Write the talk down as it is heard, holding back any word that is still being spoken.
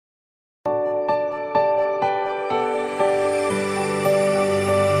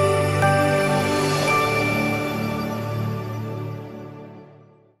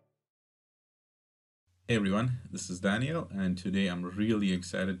Hey everyone, this is Daniel, and today I'm really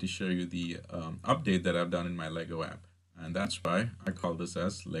excited to show you the update that I've done in my Lego app. And that's why I call this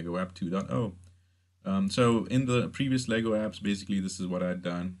as Lego App 2.0. So in the previous Lego apps, basically this is what I've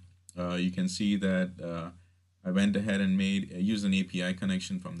done. You can see that I went ahead and used an API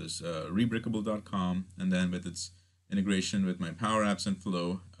connection from this rebrickable.com, and then with its integration with my PowerApps and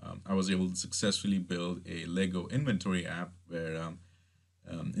Flow, I was able to successfully build a Lego inventory app where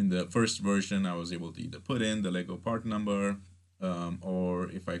in the first version, I was able to either put in the Lego part number, or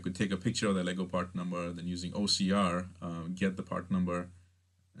if I could take a picture of the Lego part number, then using OCR, get the part number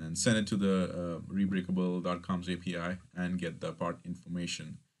and send it to the rebreakable.com's API and get the part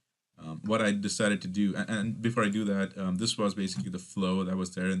information. What I decided to do, and before I do that, this was basically the flow that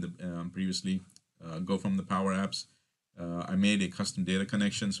was there in the previously. Go from the Power Apps. I made a custom data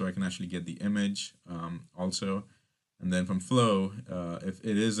connection so I can actually get the image also. And then from Flow, if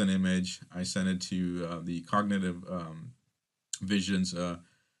it is an image, I send it to the Cognitive Visions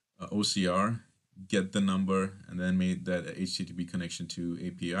OCR, get the number, and then made that HTTP connection to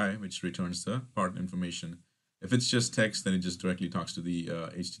API, which returns the part information. If it's just text, then it just directly talks to the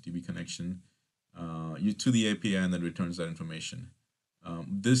HTTP connection to the API and then returns that information.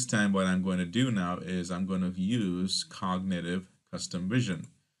 This time, what I'm going to do now is I'm going to use Cognitive Custom Vision.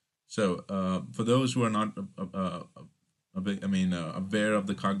 So for those who are not aware of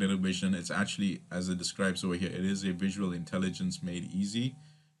the cognitive vision, it's actually, as it describes over here, it is a visual intelligence made easy.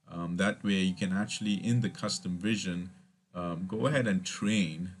 That way you can actually, in the custom vision, go ahead and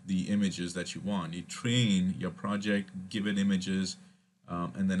train the images that you want. You train your project, give it images,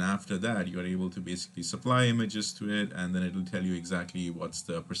 and then after that, you are able to basically supply images to it, and then it'll tell you exactly what's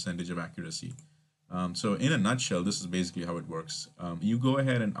the percentage of accuracy. So in a nutshell, this is basically how it works. You go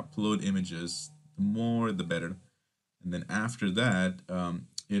ahead and upload images, the more the better. And then after that,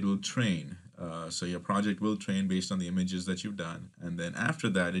 it will train. So your project will train based on the images that you've done. And then after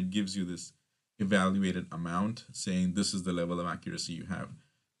that, it gives you this evaluated amount saying this is the level of accuracy you have.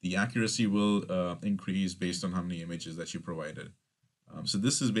 The accuracy will increase based on how many images that you provided. So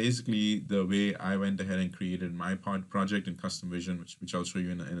this is basically the way I went ahead and created my project in Custom Vision, which I'll show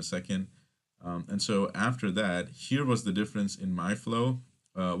you in a second. And so after that, here was the difference in my flow.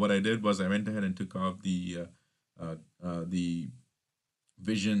 What I did was I went ahead and took off the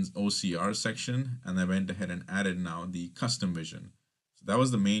Visions OCR section, and I went ahead and added now the custom vision. So that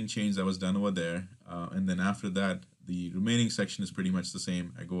was the main change that was done over there. And then after that, the remaining section is pretty much the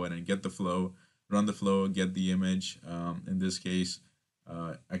same. I go ahead and get the flow, run the flow, get the image. In this case,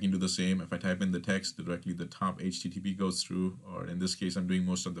 I can do the same. If I type in the text directly, the top HTTP goes through, or in this case, I'm doing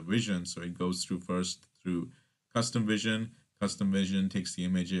most of the vision. So it goes through first through custom vision. Custom vision takes the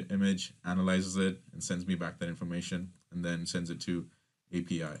image, analyzes it, and sends me back that information, and then sends it to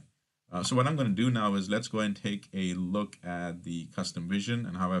API. So what I'm going to do now is let's go ahead and take a look at the custom vision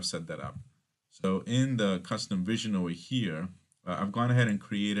and how I've set that up. So in the custom vision over here, I've gone ahead and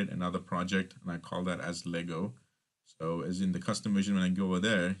created another project, and I call that as Lego. So as in the custom vision, when I go over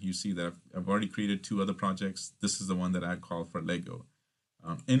there, you see that I've already created two other projects. This is the one that I call for Lego.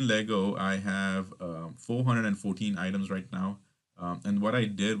 In Lego, I have 414 items right now. And what I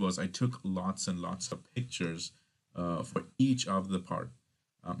did was I took lots and lots of pictures for each of the part.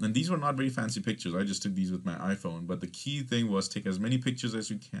 And these were not very fancy pictures. I just took these with my iPhone. But the key thing was take as many pictures as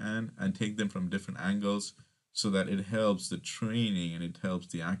you can and take them from different angles so that it helps the training and it helps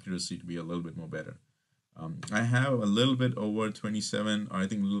the accuracy to be a little bit more better. I have a little bit over 27, or I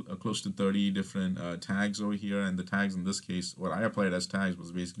think close to 30 different tags over here. And the tags in this case, what I applied as tags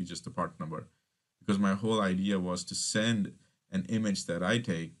was basically just the part number, because my whole idea was to send an image that I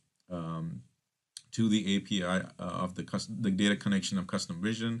take to the API of the data connection of Custom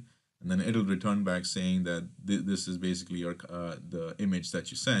Vision, and then it'll return back saying that this is basically your the image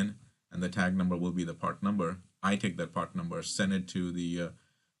that you send, and the tag number will be the part number. I take that part number, send it to the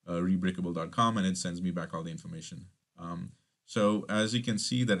rebreakable.com, and it sends me back all the information. So as you can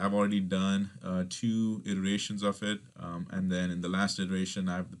see that I've already done 2 iterations of it, and then in the last iteration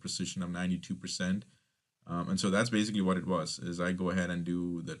I have the precision of 92%. And so that's basically what it was, is I go ahead and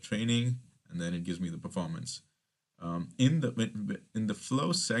do the training, and then it gives me the performance. In the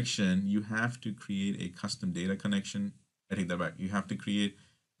flow section, you have to create a custom data connection. I take that back. You have to create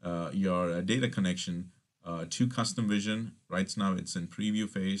your data connection to custom vision. Right now it's in preview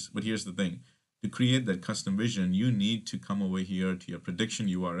phase, but here's the thing. To create that custom vision, you need to come over here to your prediction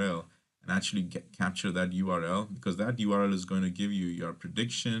URL and actually capture that URL, because that URL is going to give you your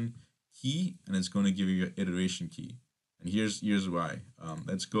prediction key and it's going to give you your iteration key. And here's why.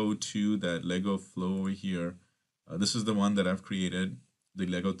 Let's go to that Lego flow over here. This is the one that I've created, the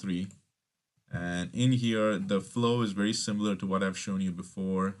Lego 3. And in here, the flow is very similar to what I've shown you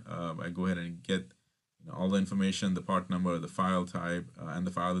before. I go ahead and get all the information, the part number, the file type, and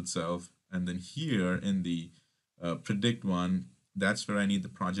the file itself. And then here in the predict one, that's where I need the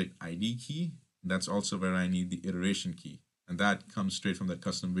project ID key. That's also where I need the iteration key. And that comes straight from that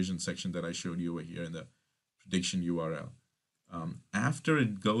custom vision section that I showed you over here in the prediction URL. After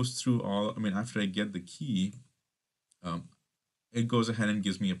it goes through all, after I get the key, it goes ahead and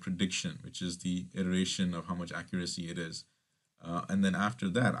gives me a prediction, which is the iteration of how much accuracy it is. And then after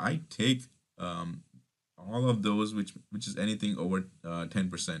that, I take all of those, which is anything over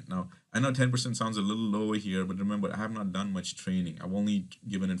 10%. Now, I know 10% sounds a little lower here, but remember, I have not done much training. I've only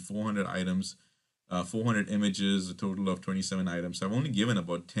given it 400 items, 400 images, a total of 27 items. So I've only given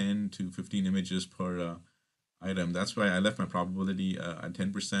about 10 to 15 images per item. That's why I left my probability at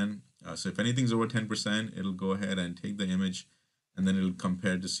 10%. So if anything's over 10%, it'll go ahead and take the image, and then it'll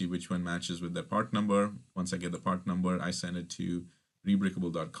compare to see which one matches with the part number. Once I get the part number, I send it to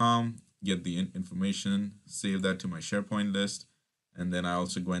rebreakable.com, get the information, save that to my SharePoint list, and then I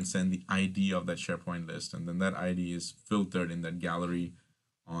also go and send the ID of that SharePoint list, and then that ID is filtered in that gallery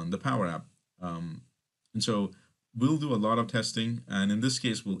on the Power App. And so we'll do a lot of testing, and in this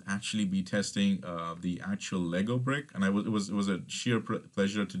case, we'll actually be testing the actual Lego brick, and it was a sheer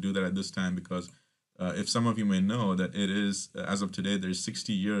pleasure to do that at this time, because if some of you may know that it is, as of today, there's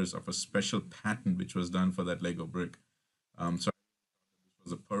 60 years of a special patent which was done for that Lego brick. So it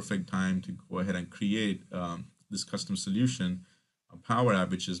was a perfect time to go ahead and create this custom solution, a Power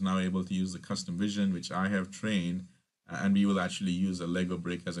App, which is now able to use the custom vision, which I have trained, and we will actually use a Lego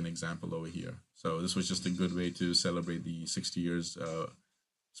brick as an example over here. So this was just a good way to celebrate the 60 years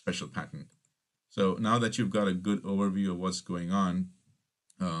special patent. So now that you've got a good overview of what's going on,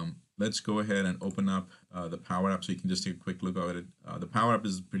 let's go ahead and open up the Power App so you can just take a quick look at it. The Power App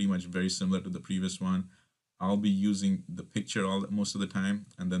is pretty much very similar to the previous one. I'll be using the picture most of the time,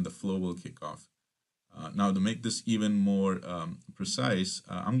 and then the flow will kick off. Now, to make this even more precise,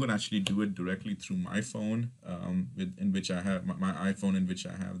 I'm going to actually do it directly through my phone, in which I have my iPhone, in which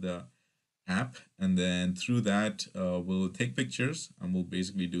I have the app, and then through that we'll take pictures, and we'll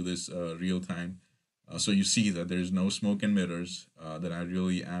basically do this real time. So you see that there's no smoke and mirrors, that I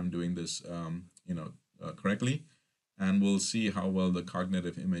really am doing this correctly, and we'll see how well the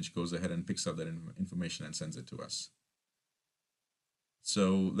cognitive image goes ahead and picks up that information and sends it to us.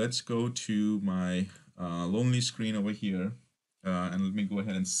 So let's go to my lonely screen over here, and let me go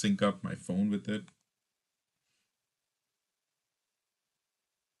ahead and sync up my phone with it.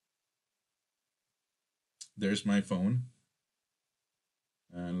 There's my phone,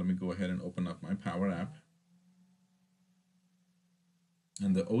 and let me go ahead and open up my Power App.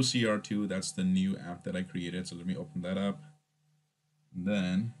 And the OCR2, that's the new app that I created, so let me open that up. And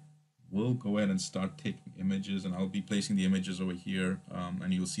then we'll go ahead and start taking images, and I'll be placing the images over here,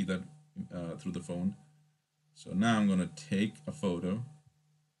 and you'll see that through the phone. So now I'm going to take a photo.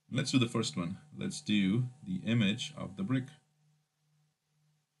 Let's do the first one. Let's do the image of the brick.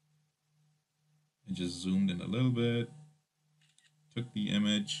 I just zoomed in a little bit, took the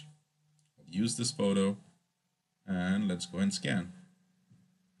image, use this photo, and let's go and scan.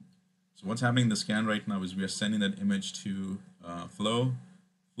 So what's happening in the scan right now is we are sending that image to Flow.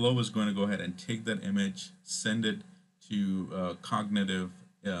 Flow is going to go ahead and take that image, send it to Cognitive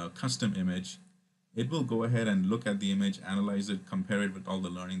custom image. It will go ahead and look at the image, analyze it, compare it with all the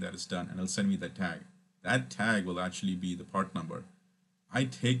learning that is done, and it'll send me that tag. That tag will actually be the part number. I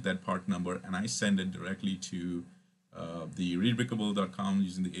take that part number and I send it directly to the rebreakable.com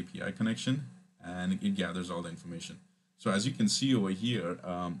using the API connection, and it gathers all the information. So as you can see over here,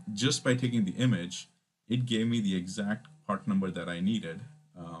 just by taking the image, it gave me the exact part number that I needed.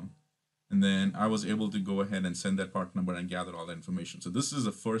 And then I was able to go ahead and send that part number and gather all the information. So this is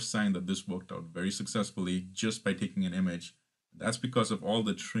the first sign that this worked out very successfully just by taking an image. That's because of all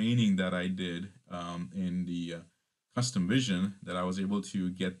the training that I did in the custom vision, that I was able to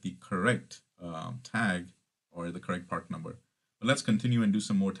get the correct tag or the correct part number. But let's continue and do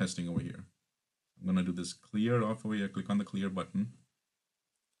some more testing over here. I'm going to do this clear off over here. Click on the clear button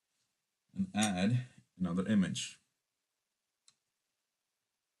and add another image.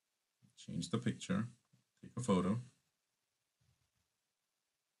 Change the picture, take a photo.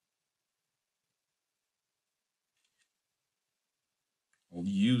 I'll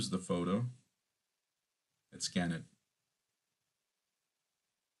use the photo. Let's scan it.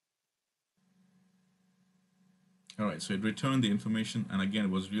 All right, so it returned the information, and again,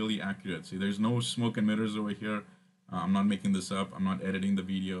 it was really accurate. See, there's no smoke and mirrors over here. I'm not making this up. I'm not editing the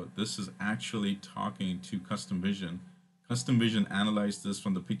video. This is actually talking to Custom Vision. Custom Vision analyzed this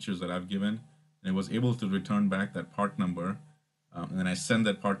from the pictures that I've given, and it was able to return back that part number. And then I send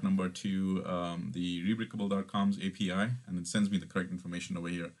that part number to the rebrickable.com's API, and it sends me the correct information over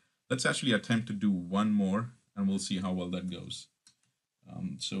here. Let's actually attempt to do one more, and we'll see how well that goes.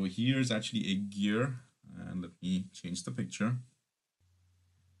 So here's actually a gear, and let me change the picture.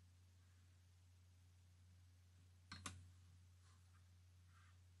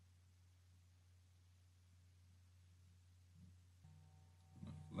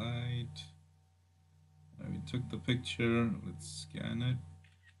 Light. We took the picture. Let's scan it.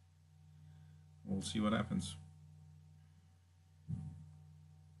 We'll see what happens.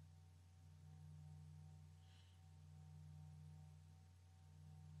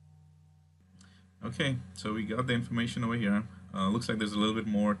 Okay, so we got the information over here. Looks like there's a little bit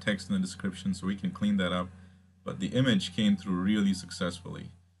more text in the description, so we can clean that up. But the image came through really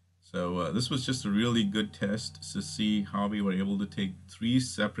successfully. So this was just a really good test to see how we were able to take 3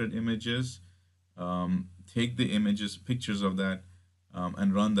 separate images, take the images, pictures of that,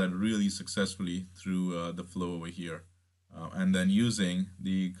 and run that really successfully through the flow over here. And then using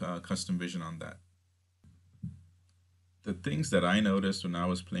the custom vision on that. The things that I noticed when I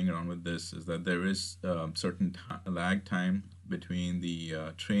was playing around with this is that there is certain lag time between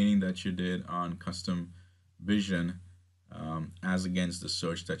the training that you did on custom vision as against the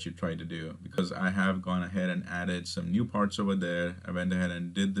search that you tried to do. Because I have gone ahead and added some new parts over there. I went ahead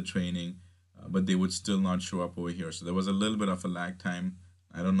and did the training, but they would still not show up over here. So there was a little bit of a lag time.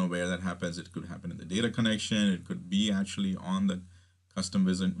 I don't know where that happens. It could happen in the data connection. It could be actually on the custom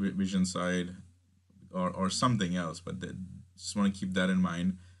vision side, or something else, but just want to keep that in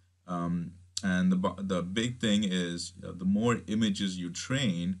mind. And the big thing is the more images you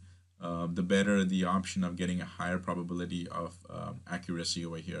train, the better the option of getting a higher probability of accuracy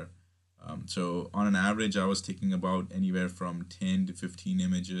over here. So on an average, I was taking about anywhere from 10 to 15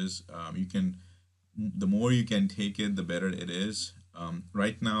 images. The more you can take it, the better it is.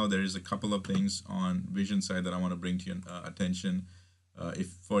 Right now, there is a couple of things on vision side that I want to bring to your attention. If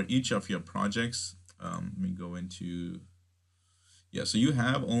for each of your projects, let me go into, yeah, so you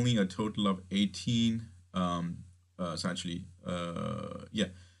have only a total of 18, it's actually, yeah,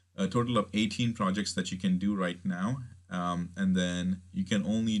 a total of 18 projects that you can do right now. And then you can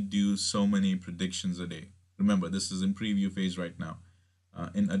only do so many predictions a day. Remember, this is in preview phase right now.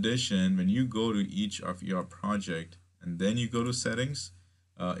 In addition, when you go to each of your project and then you go to settings,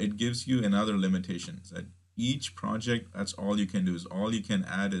 it gives you another limitation that each project, that's all you can do, is all you can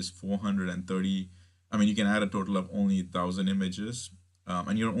add is 430. I mean, you can add a total of only 1,000 images,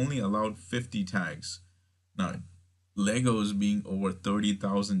 and you're only allowed 50 tags. Now, Legos being over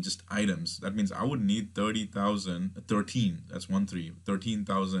 30,000 just items, that means I would need 13, that's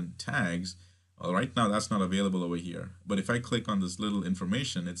 13,000 tags. Right now, that's not available over here. But if I click on this little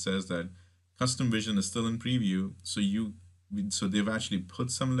information, it says that custom vision is still in preview. So they've actually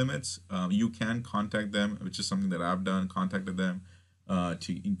put some limits. You can contact them, which is something that I've done, contacted them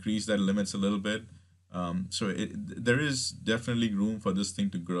to increase that limits a little bit. So there is definitely room for this thing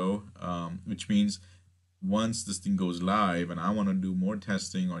to grow, which means once this thing goes live and I want to do more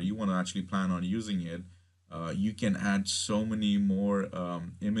testing, or you want to actually plan on using it, you can add so many more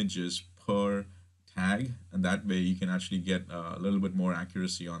images per tag, and that way you can actually get a little bit more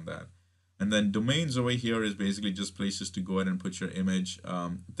accuracy on that. And then domains over here is basically just places to go ahead and put your image.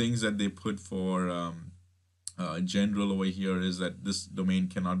 Things that they put for general over here is that this domain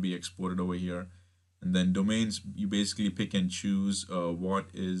cannot be exported over here. And then domains, you basically pick and choose what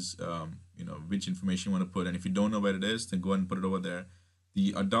is, which information you want to put. And if you don't know where it is, then go ahead and put it over there.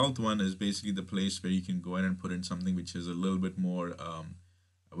 The adult one is basically the place where you can go ahead and put in something which is a little bit more,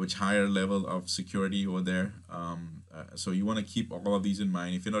 which higher level of security over there. So you want to keep all of these in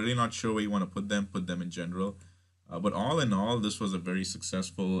mind. If you're really not sure where you want to put them in general. But all in all, this was a very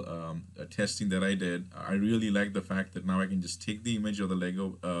successful testing that I did. I really like the fact that now I can just take the image of the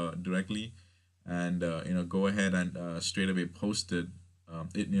Lego directly and go ahead and straight away post it.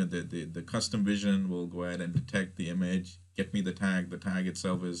 The custom vision will go ahead and detect the image, get me the tag. The tag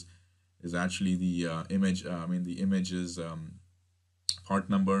itself is actually the image. The image is part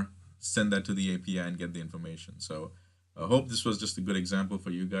number. Send that to the API and get the information. So I hope this was just a good example for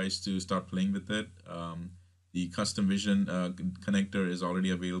you guys to start playing with it. The custom vision connector is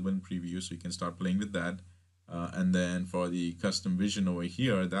already available in preview, so you can start playing with that. And then for the custom vision over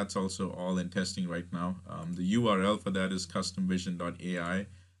here, that's also all in testing right now. The URL for that is customvision.ai.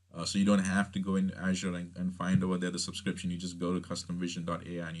 So you don't have to go in Azure and find over there the subscription. You just go to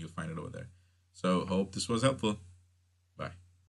customvision.ai and you'll find it over there. So hope this was helpful.